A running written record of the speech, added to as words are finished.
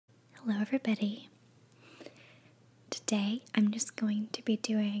Hello everybody. Today I'm just going to be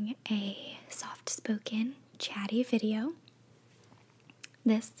doing a soft-spoken, chatty video.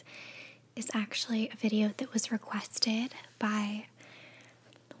 This is actually a video that was requested by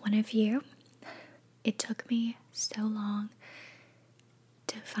one of you. It took me so long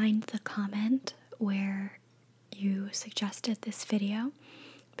to find the comment where you suggested this video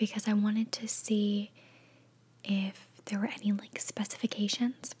because I wanted to see if there were any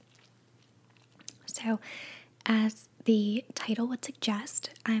specifications. So, as the title would suggest,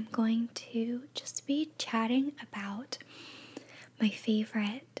 I'm going to just be chatting about my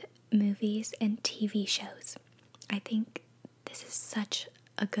favorite movies and TV shows. I think this is such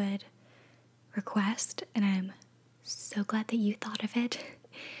a good request, and I'm so glad that you thought of it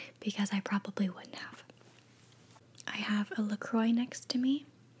because I probably wouldn't have. I have a LaCroix next to me,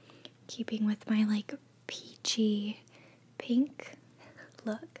 keeping with my peachy pink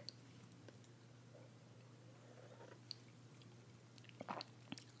look.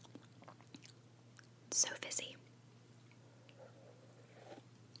 So fizzy.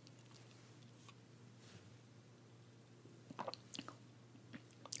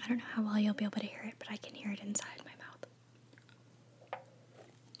 I don't know how well you'll be able to hear it, but I can hear it inside my mouth.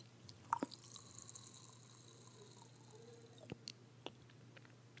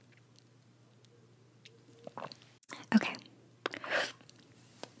 Okay.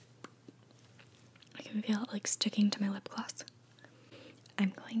 I can feel it sticking to my lip gloss.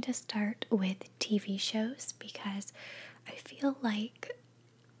 I'm going to start with TV shows because I feel like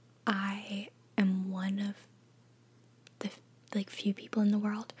I am one of the few people in the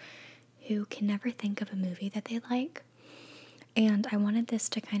world who can never think of a movie that they like. And I wanted this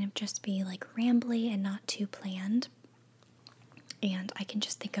to kind of just be rambly and not too planned. And I can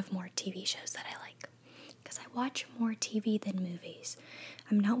just think of more TV shows that I like because I watch more TV than movies.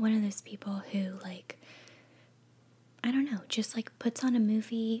 I'm not one of those people who I don't know, just puts on a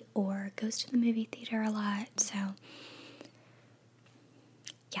movie or goes to the movie theater a lot. So,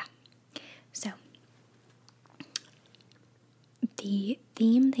 yeah. So, the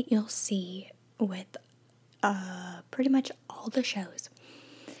theme that you'll see with pretty much all the shows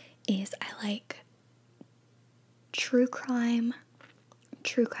is I like true crime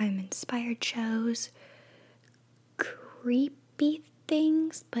inspired shows, creepy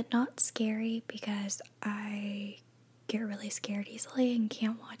things, but not scary because I get really scared easily and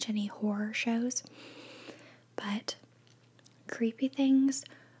can't watch any horror shows. But creepy things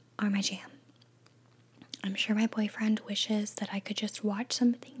are my jam. I'm sure my boyfriend wishes that I could just watch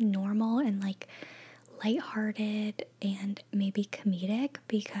something normal and lighthearted and maybe comedic,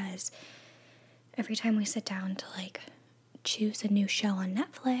 because every time we sit down to choose a new show on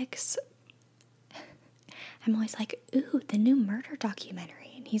Netflix, I'm always like, ooh, the new murder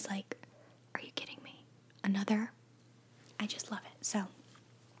documentary. And he's like, are you kidding me? Another? I just love it. So,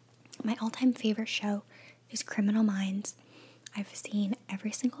 my all-time favorite show is Criminal Minds. I've seen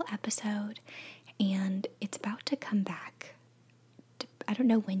every single episode, and it's about to come back. I don't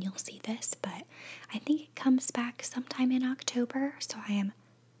know when you'll see this, but I think it comes back sometime in October, so I am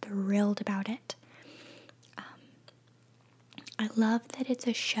thrilled about it. I love that it's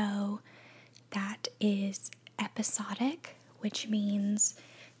a show that is episodic, which means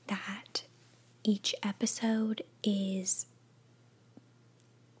that each episode is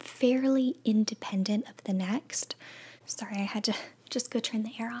fairly independent of the next. Sorry, I had to just go turn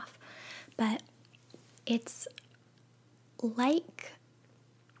the air off. But it's like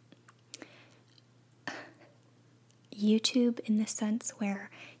YouTube in the sense where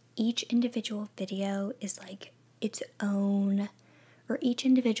each individual video is its own, or each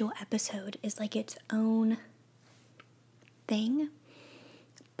individual episode is its own thing.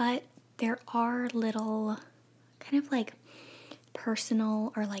 But there are little kind of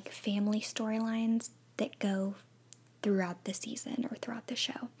personal or family storylines that go throughout the season or throughout the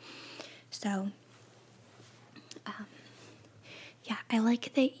show. So, yeah, I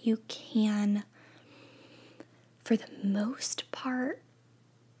like that you can, for the most part,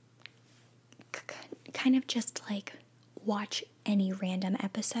 kind of just watch any random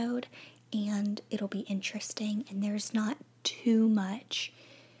episode and it'll be interesting, and there's not too much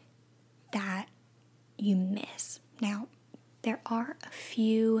that you miss. Now, there are a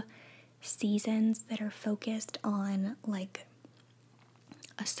few seasons that are focused on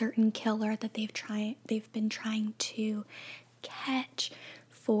a certain killer that they've been trying to catch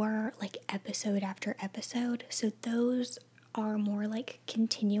for episode after episode. So those are more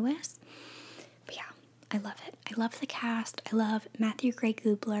continuous. But yeah, I love it. I love the cast. I love Matthew Gray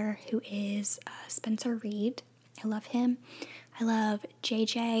Gubler, who is Spencer Reed. I love him. I love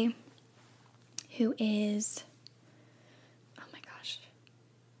JJ. who is, oh my gosh,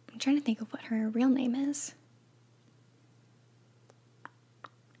 I'm trying to think of what her real name is.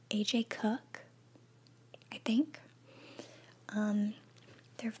 AJ Cook, I think.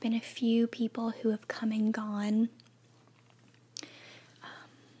 There have been a few people who have come and gone.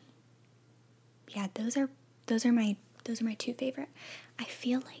 Yeah, those are my two favorite. I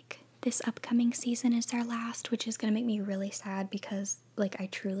feel like this upcoming season is their last, which is gonna make me really sad because like I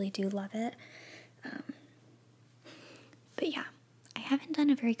truly do love it. But yeah, I haven't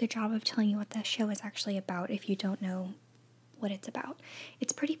done a very good job of telling you what the show is actually about if you don't know what it's about.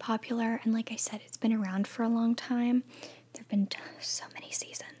 It's pretty popular, and like I said, it's been around for a long time. There have been so many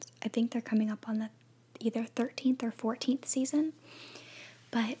seasons. I think they're coming up on the either 13th or 14th season.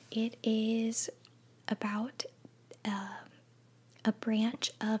 But it is about a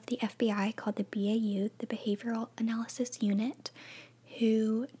branch of the FBI called the BAU, the Behavioral Analysis Unit,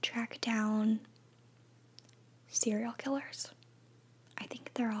 who track down serial killers. I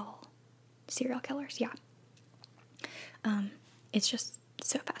think they're all serial killers, yeah. It's just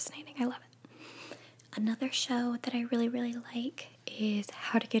so fascinating. I love it. Another show that I really, really like is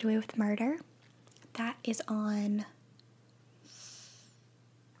How to Get Away with Murder. That is on,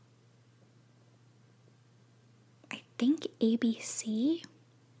 I think, ABC,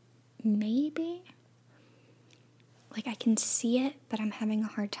 maybe? Like, I can see it, but I'm having a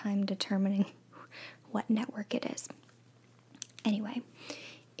hard time determining what network it is. Anyway,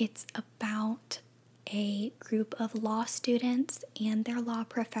 it's about a group of law students and their law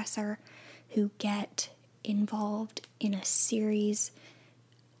professor who get involved in a series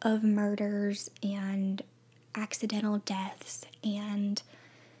of murders and accidental deaths, and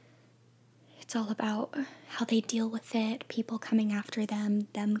it's all about how they deal with it, people coming after them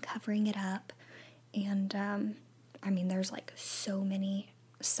covering it up, and I mean, there's like so many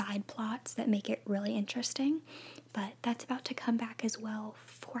side plots that make it really interesting, but that's about to come back as well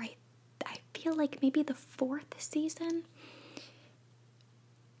for I feel like maybe the 4th season.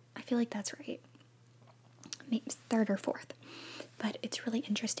 I feel like that's right. Maybe 3rd or 4th. But it's really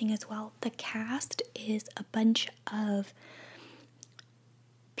interesting as well. The cast is a bunch of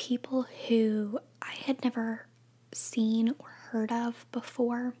people who I had never seen or heard of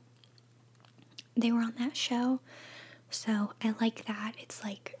before. They were on that show. So I like that. It's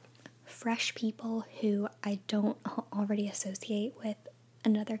like fresh people who I don't already associate with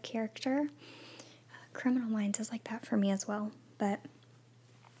another character. Criminal Minds is like that for me as well. But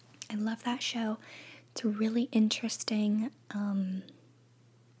I love that show. It's really interesting, and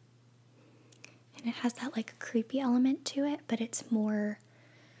it has that like creepy element to it, but it's more,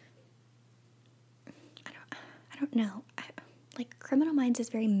 I don't know, like Criminal Minds is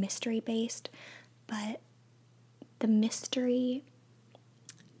very mystery based, but the mystery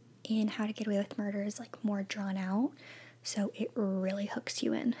in How to Get Away with Murder is like more drawn out, so it really hooks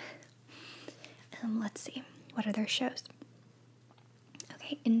you in. Let's see, what other shows?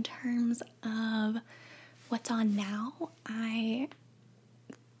 Okay, in terms of what's on now,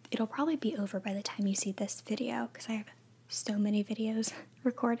 it'll probably be over by the time you see this video because I have so many videos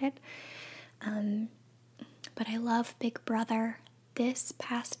recorded. But I love Big Brother. This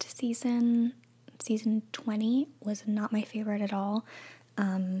past season 20, was not my favorite at all.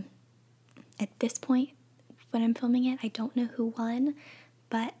 At this point, when I'm filming it, I don't know who won,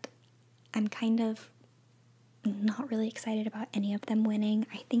 but I'm kind of not really excited about any of them winning.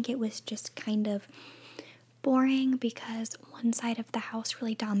 I think it was just kind of boring because one side of the house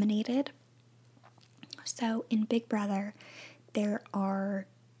really dominated. So in Big Brother, there are,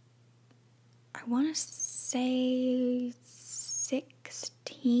 I want to say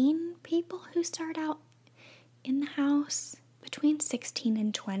 16 people who start out in the house, between 16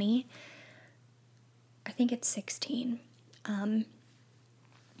 and 20. I think it's 16.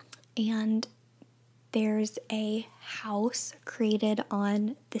 And there's a house created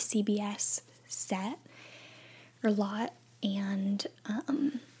on the CBS set or lot, and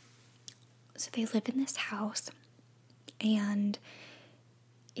so they live in this house, and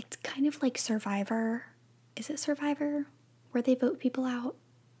it's kind of like Survivor. Is it Survivor? Where they vote people out?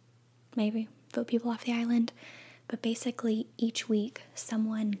 Maybe vote people off the island. But basically, each week,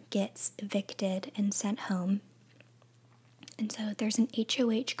 someone gets evicted and sent home. And so there's an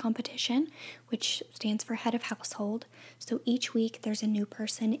HOH competition, which stands for head of household. So each week, there's a new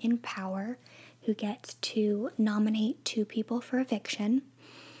person in power who gets to nominate 2 people for eviction.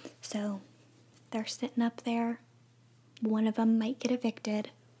 So they're sitting up there. One of them might get evicted,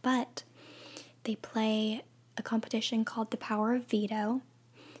 but they play a competition called the Power of Veto.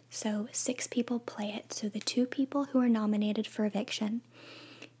 So 6 people play it. So the 2 people who are nominated for eviction,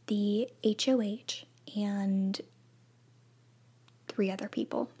 the HOH and 3 other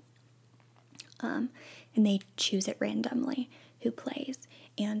people. And they choose it randomly who plays.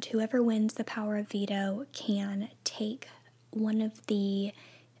 And whoever wins the power of veto can take one of the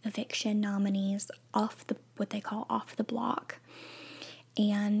eviction nominees off what they call off the block.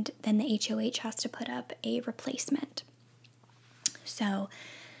 And then the HOH has to put up a replacement. So,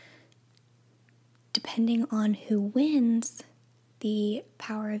 depending on who wins the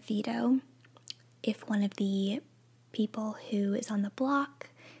power of veto, if one of the people who is on the block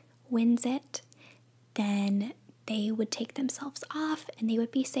wins it, then they would take themselves off and they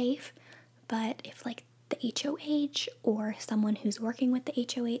would be safe. But if like the HOH or someone who's working with the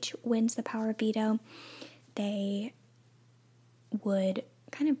HOH wins the power of veto, they would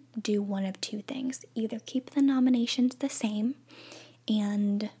kind of do one of 2 things. Either keep the nominations the same,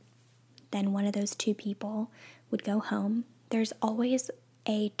 and then one of those 2 people would go home. There's always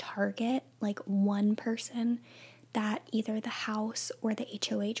a target, like one person that either the House or the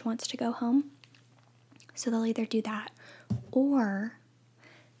HOH wants to go home. So they'll either do that, or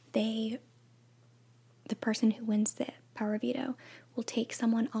the person who wins the power of veto will take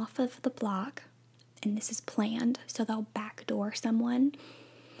someone off of the block, and this is planned. So they'll backdoor someone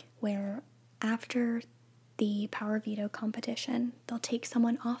where after the power of veto competition, they'll take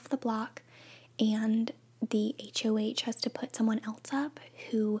someone off the block, and the HOH has to put someone else up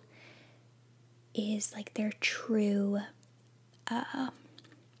who is like their true, why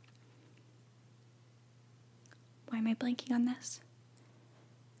am I blanking on this?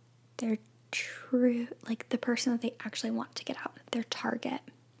 Their true, like the person that they actually want to get out, their target.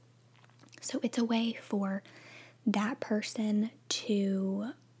 So it's a way for that person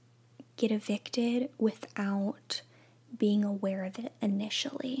to get evicted without being aware of it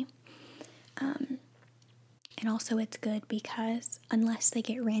initially. And also it's good because unless they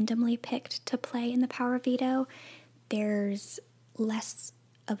get randomly picked to play in the power of veto, there's less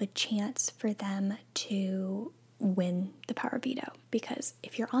of a chance for them to win the power of veto. Because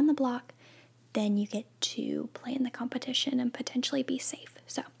if you're on the block, then you get to play in the competition and potentially be safe.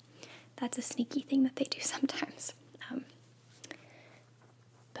 So that's a sneaky thing that they do sometimes.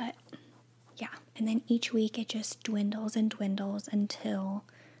 But yeah, and then each week it just dwindles and dwindles until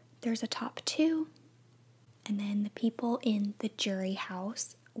there's a top 2. And then the people in the jury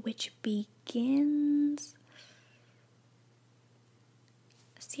house, which begins...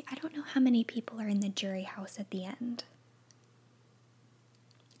 See, I don't know how many people are in the jury house at the end.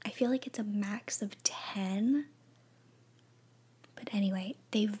 I feel like it's a max of 10. But anyway,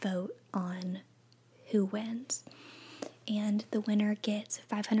 they vote on who wins. And the winner gets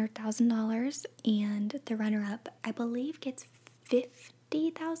 $500,000, and the runner-up, I believe, gets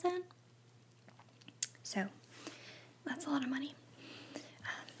 $50,000. So, that's a lot of money.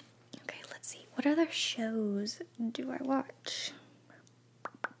 Okay, let's see. What other shows do I watch?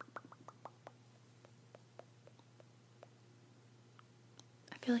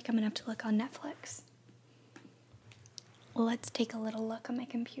 I feel like I'm going to have to look on Netflix. Let's take a little look on my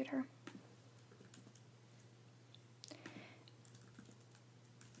computer.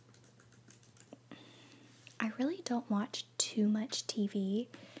 I really don't watch too much TV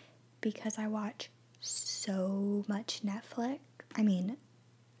because I watch so much Netflix. I mean,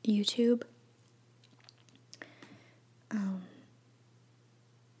 YouTube.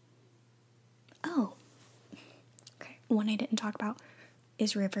 Oh. Okay, one I didn't talk about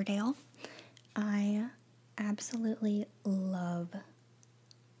is Riverdale. I absolutely love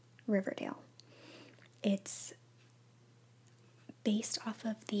Riverdale. It's based off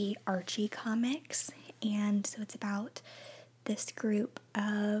of the Archie comics, and so it's about this group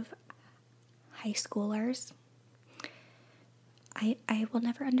of high schoolers. I will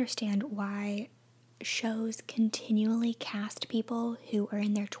never understand why shows continually cast people who are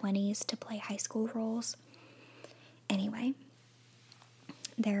in their 20s to play high school roles. Anyway,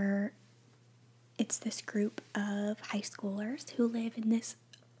 it's this group of high schoolers who live in this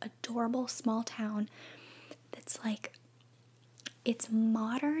adorable small town that's like, it's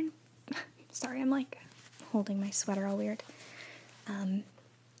modern. Sorry, I'm like holding my sweater all weird.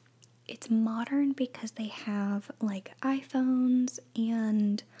 It's modern because they have like iPhones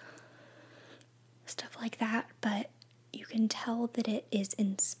and stuff like that, but you can tell that it is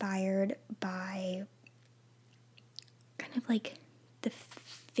inspired by kind of like the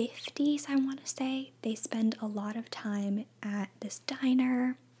 50s, I want to say. They spend a lot of time at this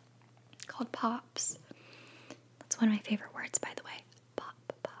diner called Pops. That's one of my favorite words, by the way. Pop,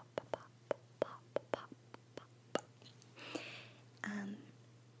 pop, pop, pop, pop, pop, pop.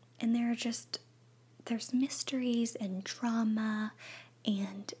 And there's mysteries and drama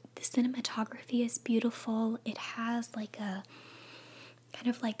and the cinematography is beautiful. It has like a kind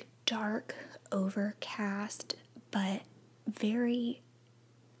of like dark overcast, but very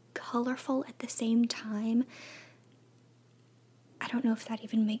colorful at the same time. I don't know if that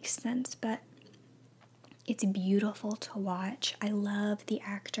even makes sense, but it's beautiful to watch. I love the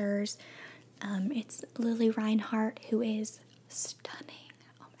actors. It's Lily Reinhart, who is stunning.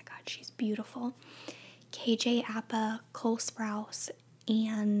 Oh my god, she's beautiful. KJ Appa, Cole Sprouse,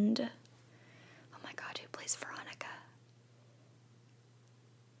 and oh my god, who plays Veronica?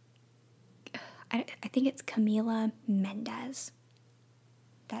 I think it's Camila Mendez.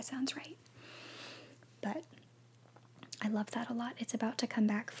 That sounds right. But I love that a lot. It's about to come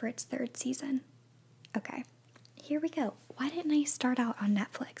back for its 3rd season. Okay, here we go. Why didn't I start out on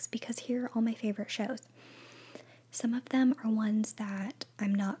Netflix? Because here are all my favorite shows. Some of them are ones that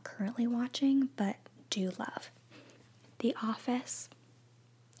I'm not currently watching, but do love. The Office.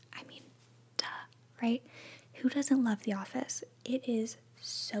 I mean, duh, right? Who doesn't love The Office? It is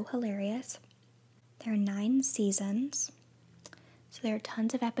so hilarious. There are 9 seasons, so there are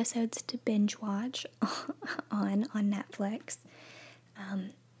tons of episodes to binge watch on Netflix.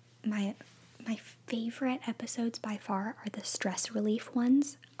 My favorite episodes by far are the stress relief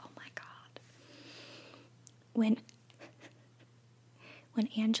ones. Oh my god. When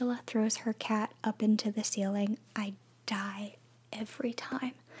Angela throws her cat up into the ceiling, I die every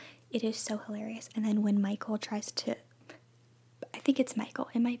time. It is so hilarious. And then when Michael tries to, I think it's Michael,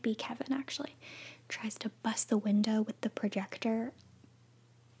 it might be Kevin actually, tries to bust the window with the projector,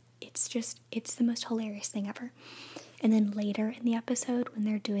 it's the most hilarious thing ever. And then later in the episode when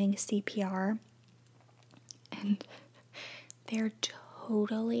they're doing CPR and they're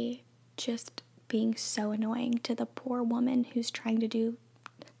totally just being so annoying to the poor woman who's trying to do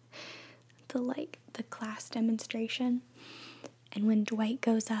the class demonstration. And when Dwight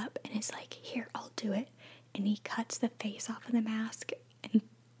goes up and is like, here, I'll do it, and he cuts the face off of the mask and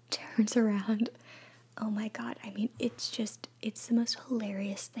turns around. Oh my god, I mean, it's the most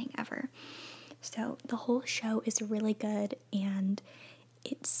hilarious thing ever. So the whole show is really good, and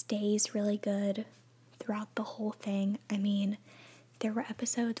it stays really good throughout the whole thing. I mean, there were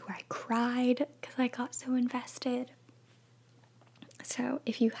episodes where I cried because I got so invested. So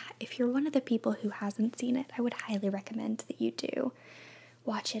if you're one of the people who hasn't seen it, I would highly recommend that you do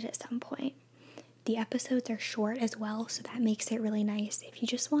watch it at some point. The episodes are short as well, so that makes it really nice. If you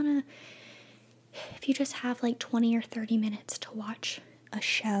just have like 20 or 30 minutes to watch a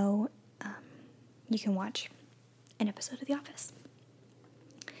show, you can watch an episode of The Office.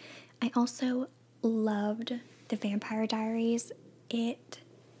 I also loved The Vampire Diaries. It's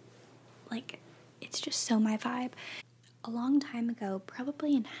just so my vibe. A long time ago,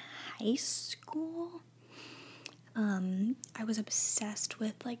 probably in high school, I was obsessed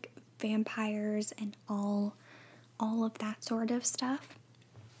with like vampires and all of that sort of stuff.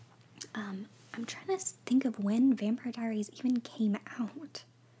 I'm trying to think of when Vampire Diaries even came out,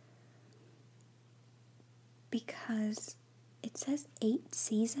 because it says 8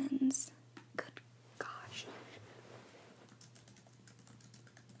 seasons. Good gosh.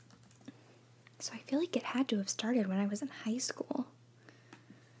 So I feel like it had to have started when I was in high school.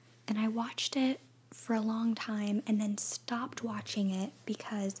 And I watched it for a long time and then stopped watching it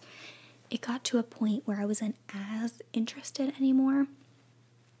because it got to a point where I wasn't as interested anymore.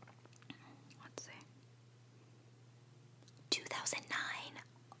 Let's see. 2009.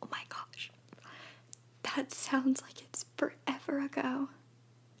 Oh my gosh. That sounds like it's forever ago.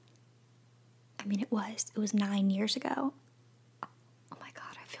 I mean, it was 9 years ago. Oh my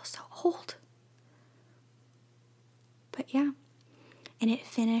god, I feel so old. But yeah, and it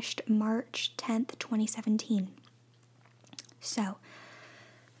finished March 10th, 2017. So,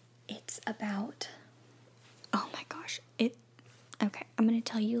 it's about, oh my gosh, okay, I'm going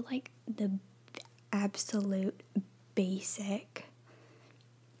to tell you like the absolute basic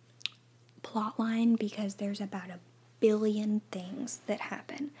plot line because there's about a billion things that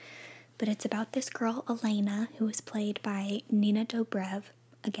happen. But it's about this girl, Elena, who is played by Nina Dobrev,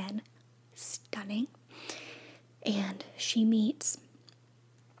 again, stunning. And she meets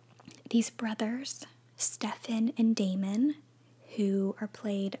these brothers, Stefan and Damon, who are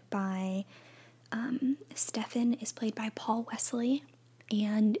played by, Stefan is played by Paul Wesley,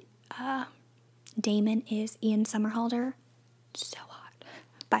 and Damon is Ian Somerhalder. So hot,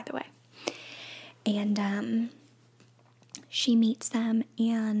 by the way. And she meets them,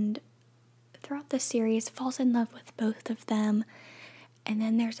 and throughout the series falls in love with both of them. And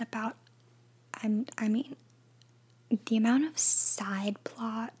then there's about, the amount of side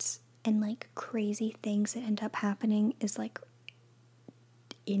plots and like crazy things that end up happening is like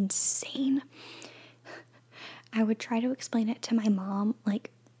insane. I would try to explain it to my mom,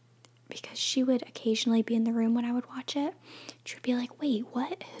 like, because she would occasionally be in the room when I would watch it. She would be like, wait,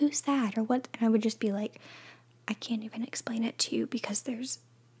 what? Who's that? Or what? And I would just be like, I can't even explain it to you because there's,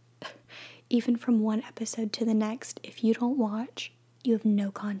 even from one episode to the next, if you don't watch, you have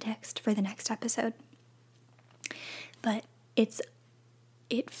no context for the next episode. But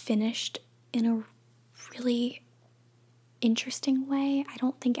it finished in a really interesting way. I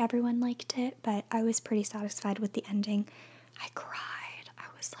don't think everyone liked it, but I was pretty satisfied with the ending. I cried. I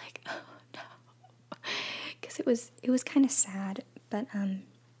was like, oh no, because it was kind of sad. But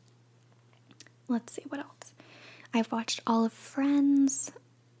let's see what else. I've watched all of Friends.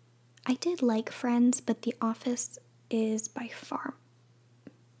 I did like Friends, but The Office is by far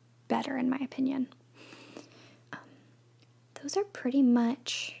better in my opinion. Those are pretty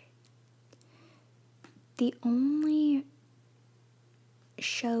much the only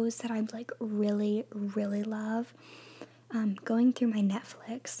shows that I like really, really love. Going through my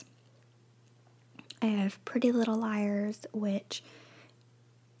Netflix, I have Pretty Little Liars, which,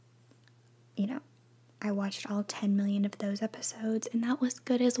 you know, I watched all 10 million of those episodes, and that was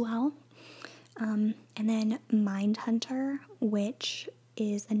good as well. And then Mindhunter, which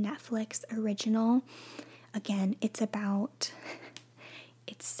is a Netflix original. Again, it's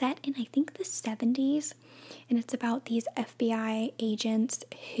set in, I think, the 70s, and it's about these FBI agents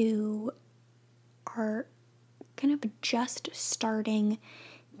who are kind of just starting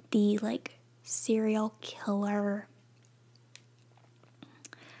the, like, serial killer,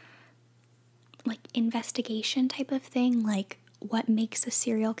 like, investigation type of thing, like, what makes a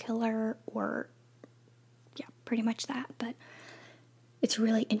serial killer, or, yeah, pretty much that, but it's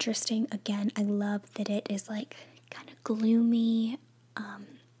really interesting. Again, I love that it is, like, kind of gloomy.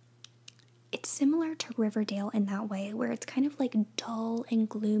 It's similar to Riverdale in that way, where it's kind of, like, dull and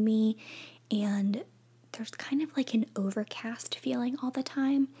gloomy, and there's kind of, like, an overcast feeling all the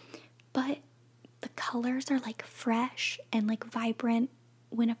time, but the colors are, like, fresh and, like, vibrant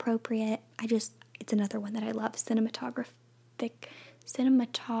when appropriate. It's another one that I love.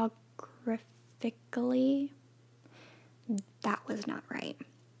 Cinematographically, that was not right.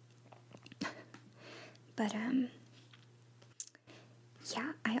 But,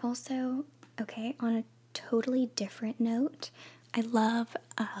 yeah, I also, okay, on a totally different note, I love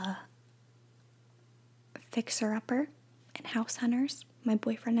Fixer Upper and House Hunters. My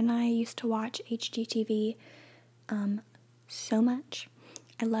boyfriend and I used to watch HGTV so much.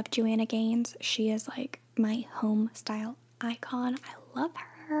 I love Joanna Gaines. She is like my home style icon. I love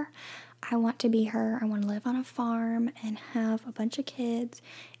her. I want to be her. I want to live on a farm and have a bunch of kids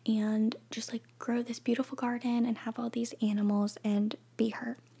and just like grow this beautiful garden and have all these animals and be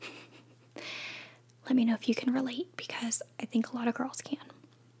her. Let me know if you can relate, because I think a lot of girls can.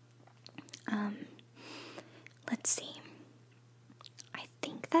 Let's see. I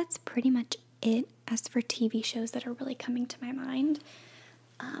think that's pretty much it as for TV shows that are really coming to my mind.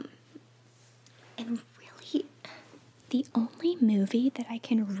 And really, the only movie that I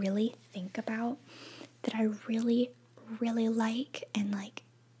can really think about that I really, really like and like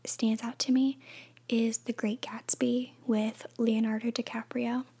stands out to me is The Great Gatsby with Leonardo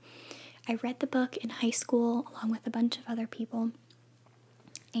DiCaprio. I read the book in high school along with a bunch of other people,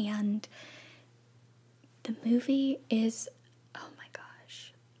 and the movie is, oh my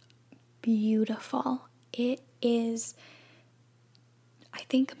gosh, beautiful. It is, I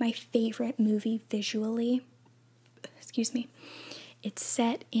think, my favorite movie visually. Excuse me. It's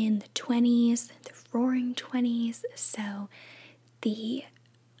set in the 20s, the roaring 20s, so the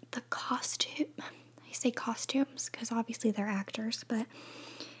costume, I say costumes because obviously they're actors, but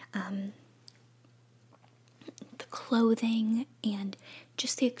the clothing and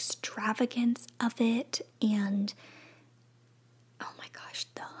just the extravagance of it, and oh my gosh,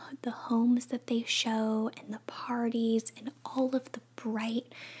 the homes that they show and the parties and all of the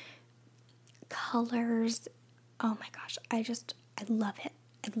bright colors. Oh my gosh, I love it.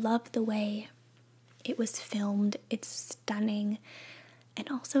 I love the way it was filmed. It's stunning. And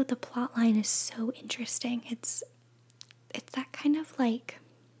also the plot line is so interesting. It's that kind of like,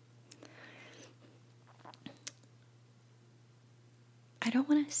 I don't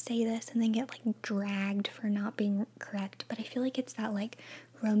want to say this and then get like dragged for not being correct, but I feel like it's that like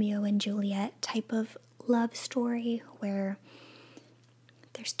Romeo and Juliet type of love story where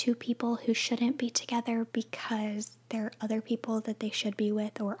there's two people who shouldn't be together because there are other people that they should be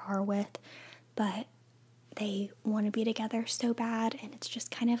with or are with, but they want to be together so bad, and it's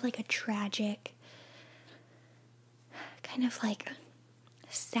just kind of like a tragic, kind of like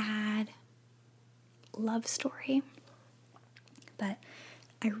sad love story. But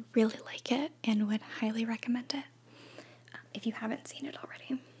I really like it and would highly recommend it if you haven't seen it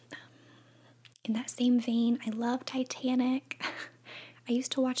already. In that same vein, I love Titanic. I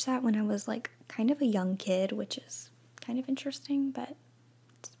used to watch that when I was like kind of a young kid, which is kind of interesting, but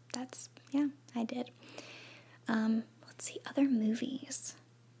yeah, I did. Let's see, other movies.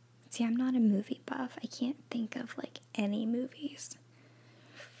 See, I'm not a movie buff. I can't think of like any movies.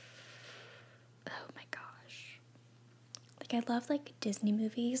 Oh my gosh. Like I love like Disney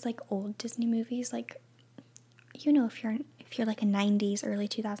movies, like old Disney movies, like you know, if you're like a 90s, early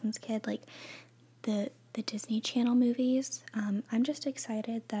 2000s kid, like the Disney Channel movies. I'm just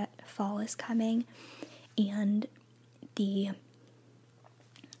excited that fall is coming and the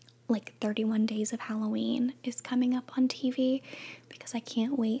like 31 Days of Halloween is coming up on TV because I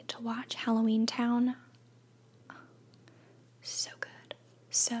can't wait to watch Halloween Town. So good.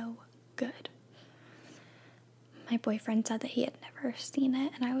 So good. My boyfriend said that he had never seen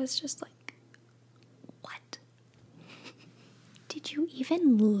it, and I was just like, what? Did you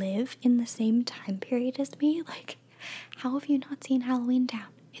even live in the same time period as me? Like, how have you not seen Halloween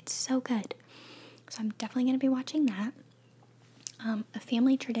Town? It's so good. So I'm definitely going to be watching that. A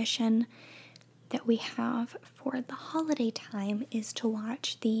family tradition that we have for the holiday time is to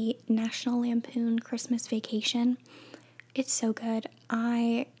watch the National Lampoon Christmas Vacation. It's so good.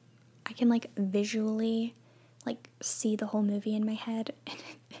 I can like visually like see the whole movie in my head.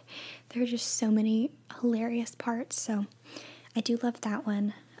 There are just so many hilarious parts. So I do love that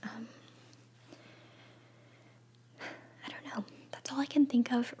one. I don't know. That's all I can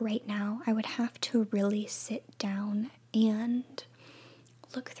think of right now. I would have to really sit down and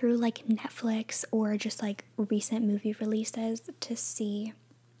look through like Netflix or just like recent movie releases to see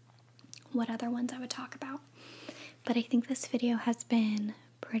what other ones I would talk about. But I think this video has been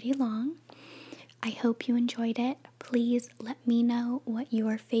pretty long. I hope you enjoyed it. Please let me know what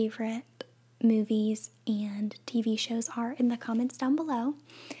your favorite movies and TV shows are in the comments down below,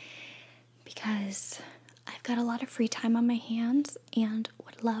 because I've got a lot of free time on my hands and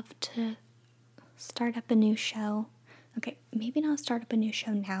would love to start up a new show. Okay, maybe not start up a new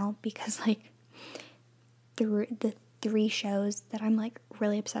show now, because like the three shows that I'm like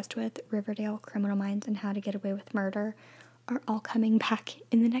really obsessed with, Riverdale, Criminal Minds, and How to Get Away with Murder, are all coming back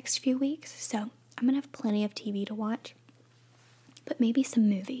in the next few weeks. So I'm gonna have plenty of TV to watch, but maybe some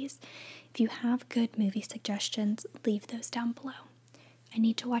movies. If you have good movie suggestions, leave those down below. I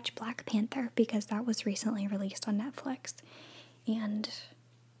need to watch Black Panther because that was recently released on Netflix and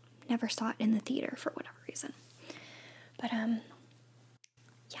never saw it in the theater for whatever reason. But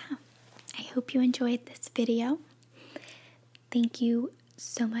yeah, I hope you enjoyed this video. Thank you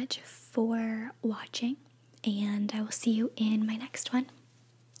so much for watching, and I will see you in my next one.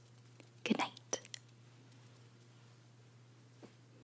 Good night.